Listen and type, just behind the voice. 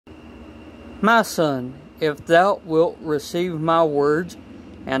My son, if thou wilt receive my words,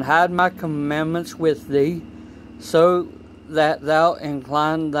 and hide my commandments with thee, so that thou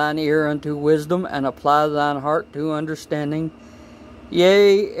incline thine ear unto wisdom, and apply thine heart to understanding.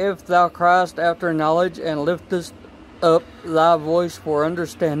 Yea, if thou criest after knowledge, and liftest up thy voice for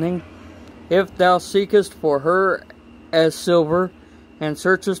understanding, if thou seekest for her as silver, and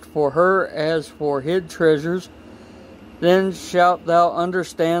searchest for her as for hid treasures, then shalt thou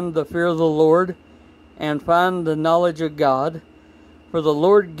understand the fear of the Lord, and find the knowledge of God. For the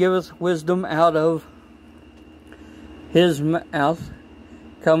Lord giveth wisdom, out of his mouth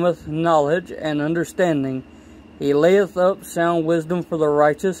cometh knowledge and understanding. He layeth up sound wisdom for the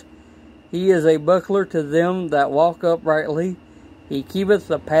righteous. He is a buckler to them that walk uprightly. He keepeth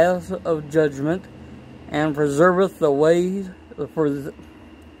the paths of judgment, and preserveth the way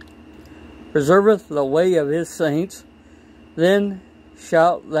of his saints. Then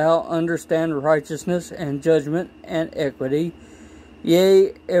shalt thou understand righteousness and judgment and equity,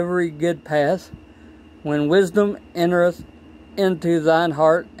 yea, every good path. When wisdom entereth into thine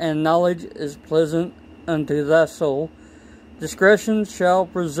heart, and knowledge is pleasant unto thy soul, discretion shall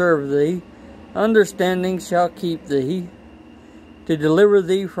preserve thee, understanding shall keep thee, to deliver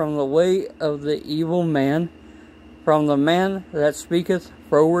thee from the way of the evil man, from the man that speaketh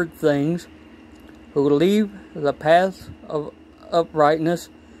froward things, who leave the paths of uprightness,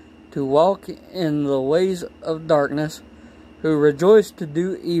 to walk in the ways of darkness, who rejoice to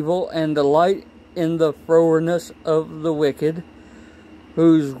do evil, and delight in the frowardness of the wicked,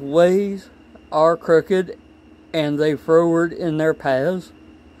 whose ways are crooked, and they froward in their paths,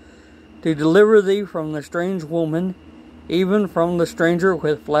 to deliver thee from the strange woman, even from the stranger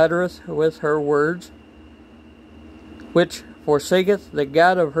which flattereth with her words, which forsaketh the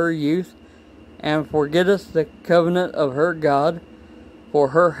God of her youth, and forgetteth the covenant of her God. For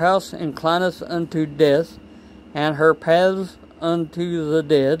her house inclineth unto death, and her paths unto the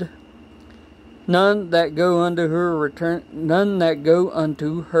dead. None that go unto her return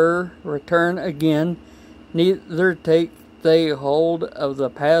again, neither take they hold of the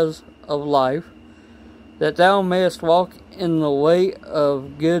paths of life, that thou mayest walk in the way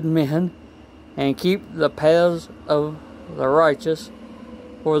of good men, and keep the paths of the righteous.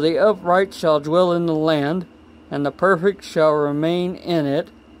 For the upright shall dwell in the land, and the perfect shall remain in it,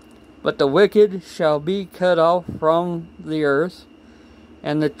 but the wicked shall be cut off from the earth,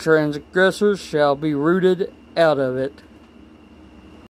 and the transgressors shall be rooted out of it.